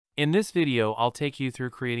In this video, I'll take you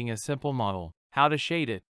through creating a simple model, how to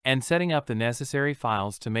shade it, and setting up the necessary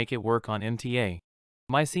files to make it work on MTA.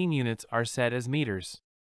 My scene units are set as meters.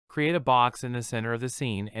 Create a box in the center of the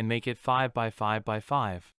scene and make it 5 by 5 by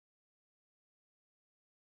 5.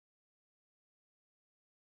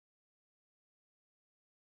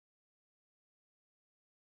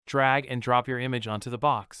 Drag and drop your image onto the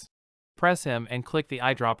box. Press M and click the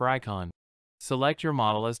eyedropper icon. Select your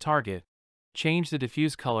model as target. Change the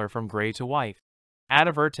diffuse color from gray to white. Add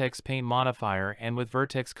a vertex paint modifier and with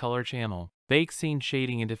vertex color channel, bake scene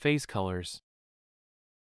shading into face colors.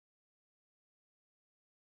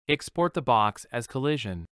 Export the box as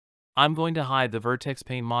collision. I'm going to hide the vertex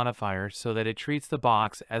paint modifier so that it treats the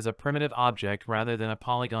box as a primitive object rather than a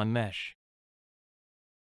polygon mesh.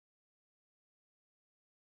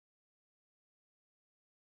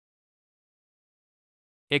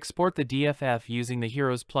 Export the DFF using the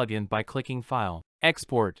Heroes plugin by clicking File,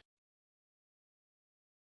 Export.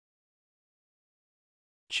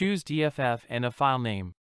 Choose DFF and a file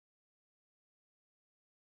name.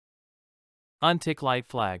 Untick light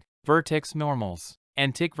flag, vertex normals,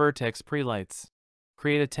 and tick vertex prelights.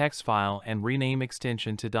 Create a text file and rename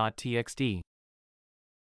extension to .txt.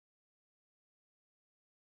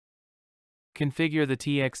 Configure the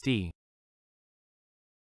TXT.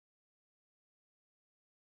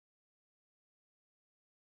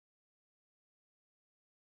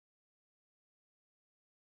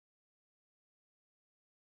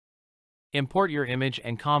 Import your image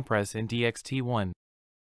and compress in DXT1.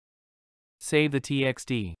 Save the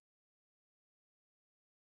TXT.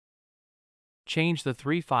 Change the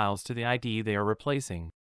three files to the ID they are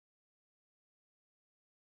replacing.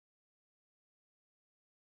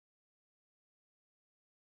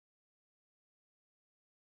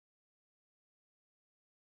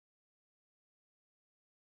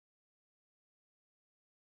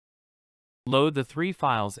 Load the three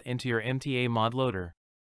files into your MTA mod loader.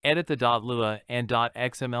 Edit the .lua and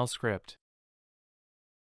 .xml script.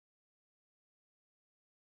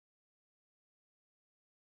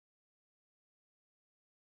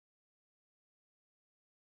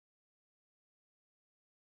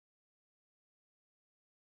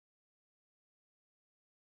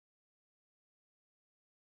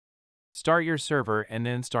 Start your server and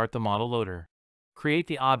then start the model loader. Create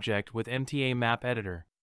the object with MTA map editor.